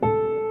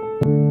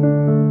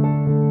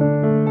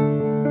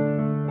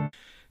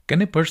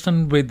Can a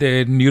person with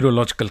a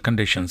neurological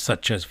condition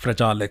such as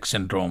Fragile X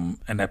syndrome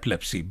and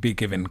epilepsy be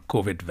given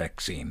COVID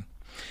vaccine?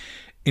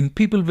 In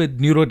people with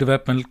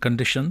neurodevelopmental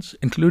conditions,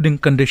 including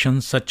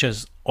conditions such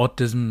as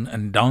autism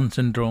and Down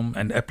syndrome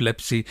and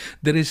epilepsy,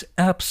 there is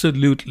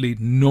absolutely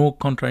no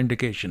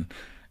contraindication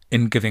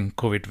in giving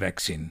COVID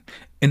vaccine.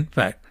 In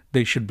fact,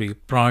 they should be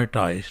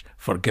prioritized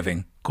for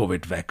giving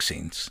COVID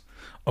vaccines.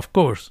 Of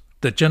course,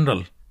 the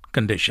general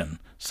condition,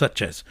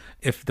 such as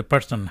if the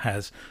person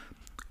has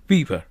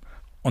fever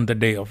on the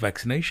day of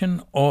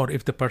vaccination, or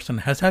if the person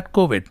has had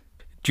COVID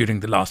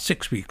during the last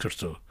 6 weeks or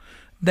so,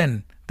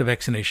 then the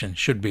vaccination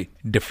should be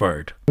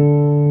deferred.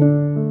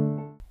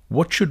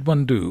 What should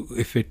one do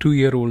if a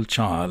 2-year-old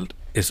child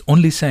is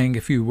only saying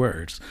a few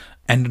words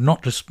and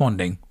not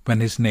responding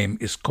when his name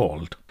is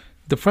called?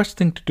 The first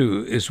thing to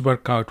do is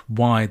work out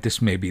why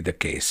this may be the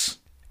case.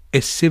 A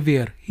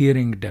severe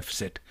hearing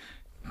deficit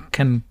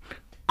can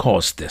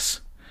cause this.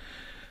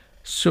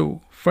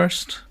 So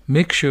first,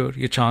 make sure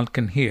your child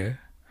can hear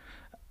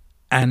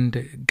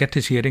and get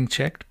his hearing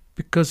checked,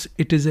 because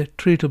it is a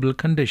treatable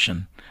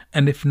condition,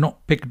 and if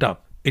not picked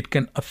up, it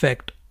can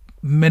affect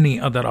many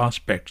other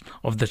aspects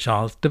of the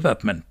child's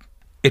development.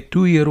 A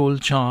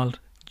 2-year-old child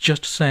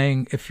just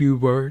saying a few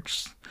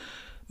words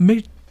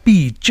may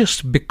be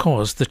just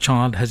because the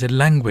child has a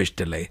language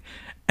delay,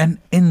 and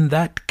in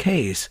that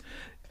case,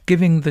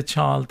 giving the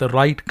child the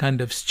right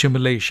kind of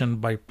stimulation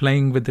by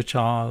playing with the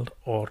child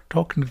or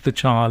talking to the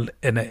child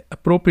in an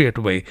appropriate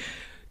way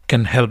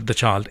can help the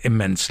child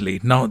immensely.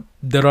 Now,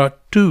 there are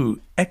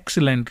 2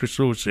 excellent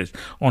resources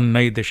on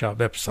Nai Disha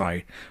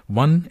website.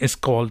 One is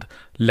called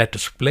Let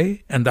Us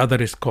Play and the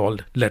other is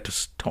called Let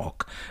Us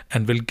Talk.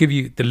 And we'll give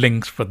you the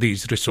links for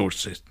these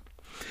resources.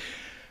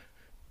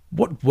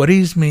 What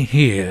worries me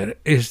here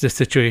is the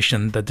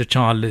situation that the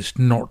child is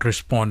not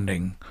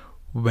responding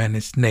when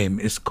his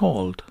name is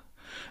called.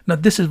 Now,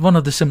 this is one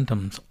of the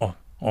symptoms of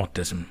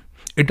autism.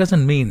 It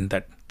doesn't mean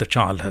that the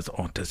child has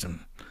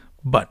autism,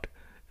 but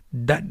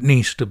that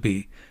needs to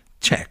be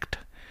checked.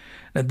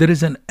 Now, there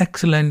is an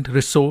excellent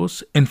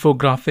resource,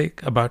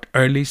 infographic about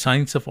early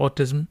signs of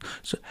autism.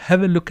 So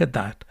have a look at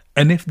that.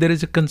 And if there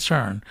is a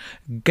concern,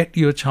 get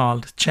your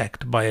child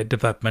checked by a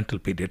developmental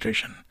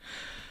pediatrician.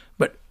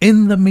 But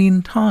in the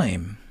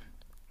meantime,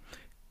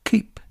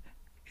 keep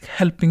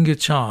helping your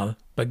child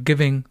by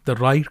giving the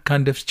right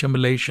kind of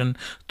stimulation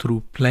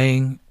through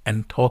playing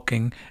and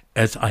talking,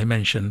 as I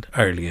mentioned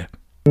earlier.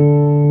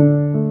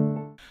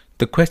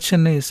 The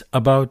question is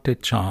about a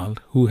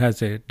child who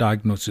has a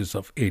diagnosis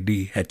of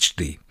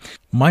ADHD.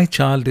 My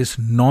child is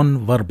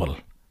non-verbal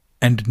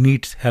and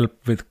needs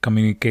help with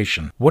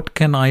communication. What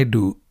can I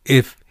do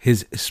if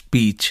his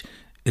speech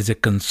is a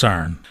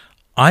concern?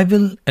 I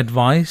will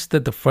advise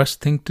that the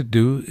first thing to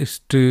do is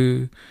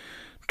to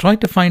try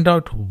to find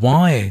out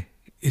why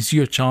is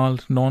your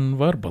child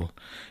non-verbal.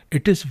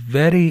 It is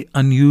very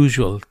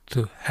unusual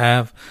to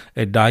have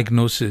a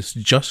diagnosis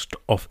just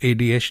of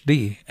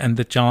ADHD and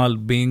the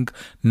child being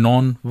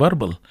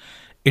non-verbal.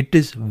 It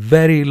is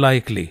very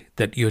likely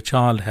that your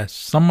child has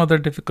some other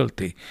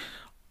difficulty,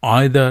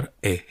 either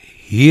a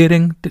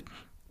hearing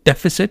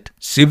deficit,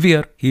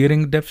 severe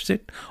hearing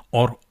deficit,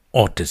 or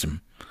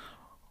autism,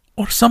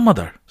 or some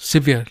other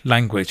severe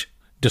language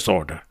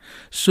disorder.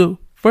 So,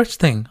 first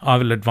thing I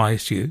will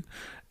advise you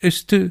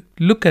is to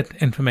look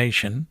at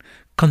information,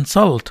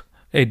 consult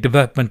a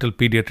developmental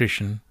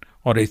pediatrician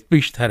or a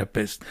speech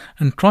therapist,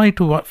 and try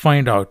to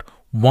find out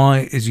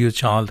why is your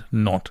child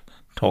not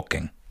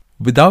talking.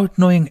 Without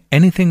knowing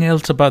anything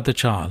else about the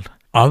child,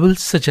 I will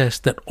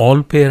suggest that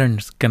all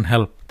parents can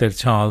help their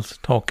child's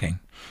talking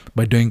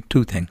by doing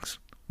 2 things.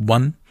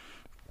 One,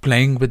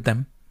 playing with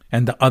them,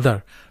 and the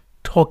other,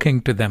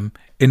 talking to them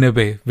in a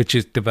way which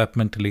is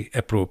developmentally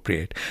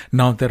appropriate.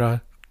 Now, there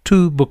are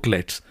 2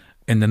 booklets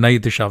in the Nai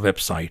Disha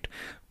website.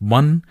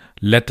 One,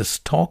 Let Us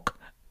Talk,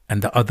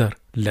 and the other,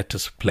 Let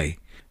Us Play.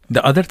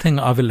 The other thing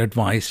I will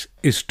advise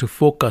is to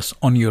focus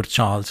on your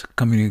child's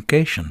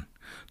communication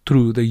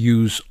through the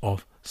use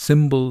of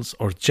symbols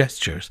or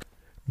gestures.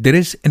 There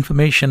is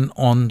information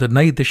on the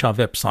Nai Disha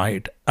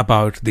website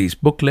about these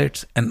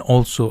booklets and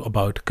also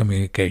about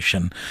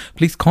communication.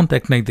 Please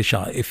contact Nai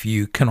Disha if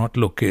you cannot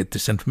locate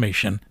this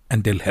information,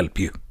 and they'll help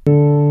you.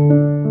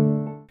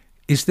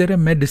 Is there a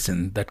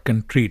medicine that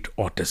can treat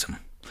autism?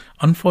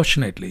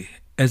 Unfortunately,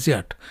 as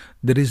yet,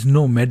 there is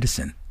no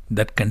medicine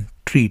that can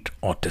treat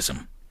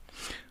autism.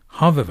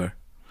 However,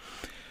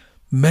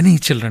 many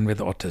children with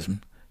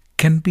autism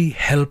can be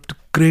helped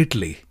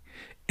greatly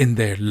in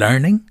their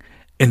learning,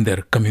 in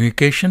their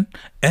communication,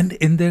 and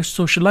in their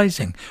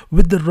socializing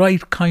with the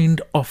right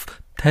kind of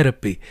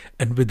therapy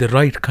and with the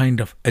right kind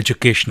of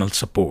educational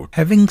support.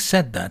 Having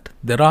said that,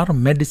 there are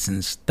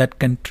medicines that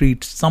can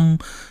treat some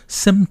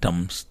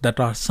symptoms that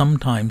are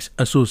sometimes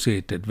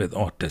associated with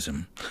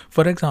autism.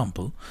 For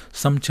example,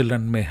 some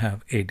children may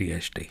have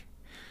ADHD,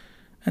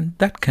 and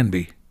that can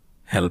be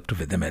helped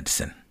with the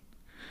medicine.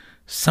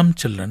 Some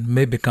children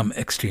may become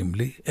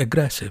extremely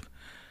aggressive,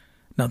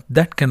 Now,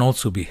 that can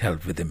also be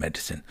helped with the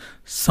medicine.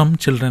 Some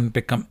children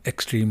become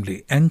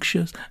extremely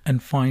anxious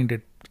and find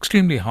it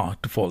extremely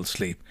hard to fall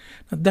asleep.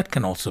 Now, that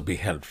can also be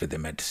helped with the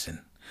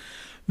medicine.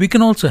 We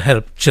can also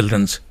help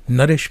children's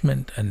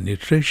nourishment and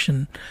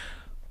nutrition,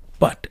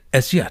 but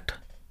as yet,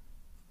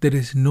 there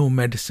is no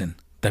medicine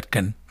that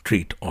can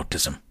treat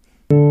autism.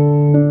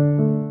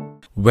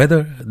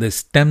 Whether the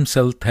stem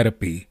cell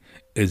therapy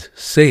is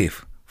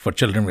safe for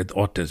children with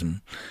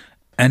autism,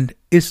 and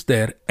is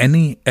there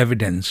any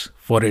evidence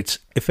for its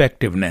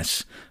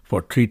effectiveness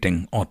for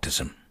treating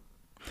autism?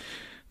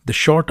 The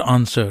short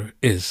answer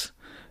is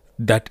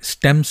that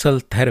stem cell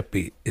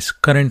therapy is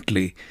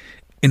currently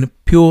in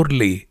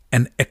purely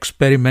an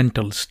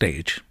experimental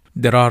stage.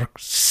 There are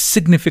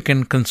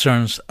significant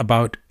concerns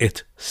about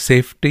its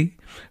safety,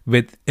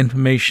 with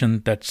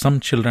information that some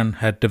children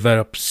had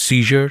developed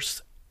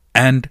seizures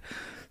and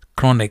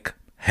chronic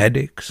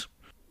headaches,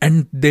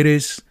 and there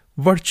is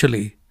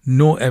virtually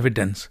no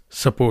evidence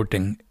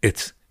supporting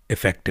its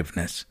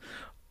effectiveness.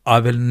 I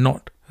will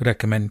not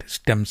recommend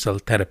stem cell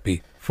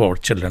therapy for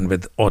children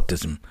with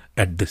autism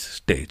at this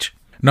stage.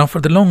 Now,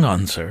 for the long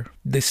answer,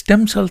 the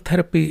stem cell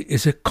therapy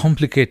is a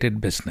complicated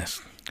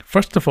business.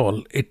 First of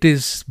all, it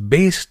is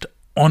based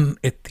on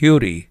a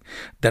theory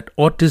that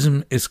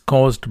autism is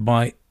caused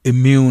by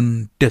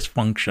immune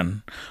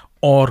dysfunction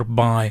or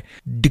by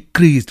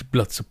decreased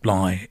blood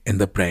supply in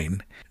the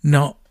brain.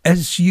 Now,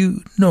 as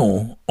you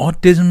know,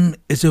 autism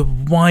is a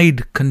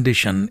wide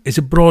condition, is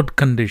a broad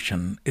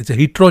condition, it's a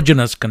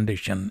heterogeneous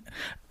condition,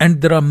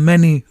 and there are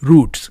many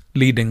routes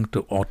leading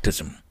to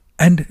autism.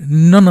 And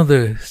none of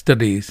the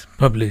studies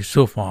published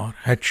so far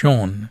had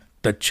shown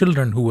that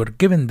children who were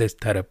given this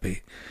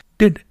therapy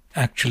did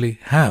actually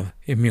have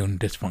immune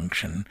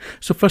dysfunction.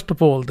 So first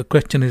of all, the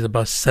question is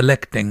about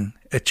selecting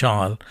a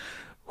child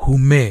who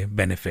may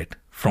benefit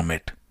from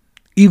it,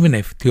 even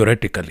if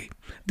theoretically.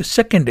 The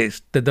second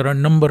is that there are a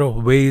number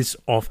of ways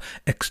of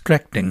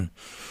extracting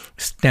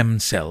stem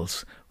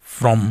cells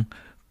from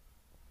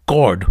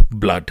cord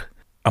blood,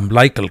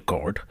 umbilical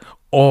cord,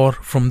 or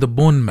from the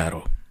bone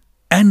marrow.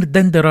 And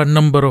then there are a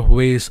number of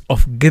ways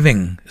of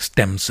giving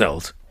stem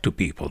cells to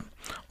people,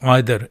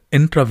 either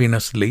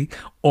intravenously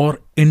or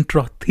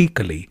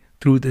intrathecally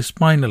through the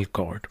spinal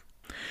cord.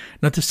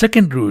 Now, the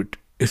second route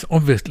is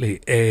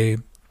obviously a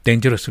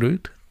dangerous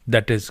route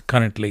that is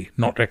currently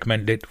not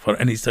recommended for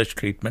any such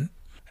treatment.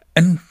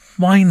 And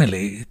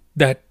finally,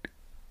 that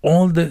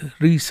all the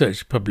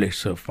research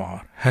published so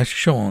far has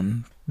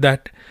shown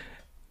that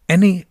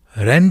any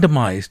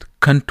randomized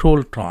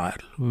control trial,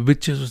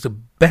 which is the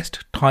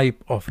best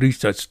type of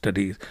research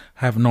studies,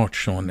 have not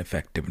shown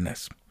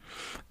effectiveness.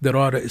 There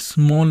are a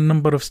small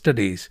number of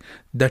studies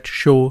that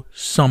show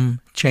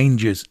some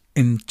changes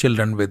in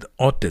children with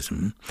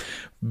autism,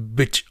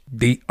 which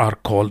they are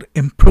called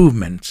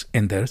improvements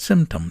in their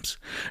symptoms.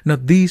 Now,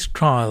 these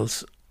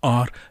trials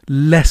are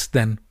less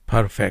than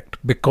perfect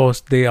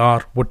because they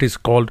are what is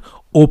called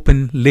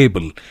open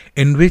label,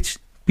 in which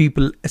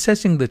people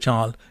assessing the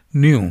child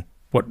knew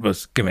what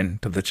was given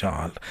to the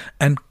child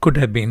and could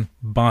have been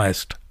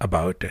biased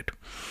about it.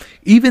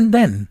 Even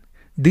then,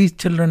 these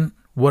children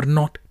were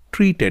not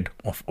treated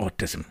of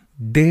autism.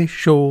 They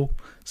show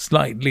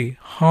slightly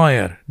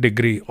higher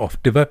degree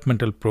of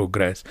developmental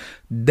progress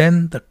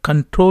than the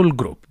control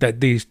group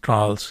that these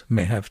trials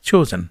may have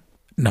chosen.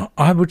 Now,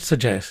 I would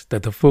suggest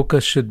that the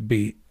focus should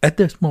be at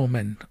this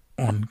moment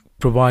on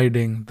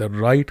providing the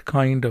right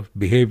kind of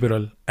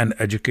behavioral and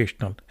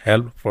educational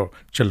help for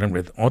children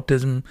with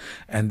autism,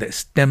 and the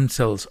stem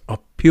cells are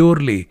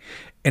purely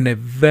in a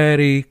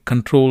very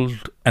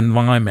controlled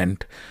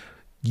environment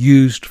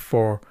used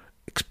for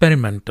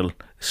experimental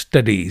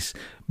studies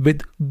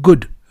with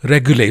good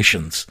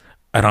regulations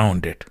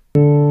around it.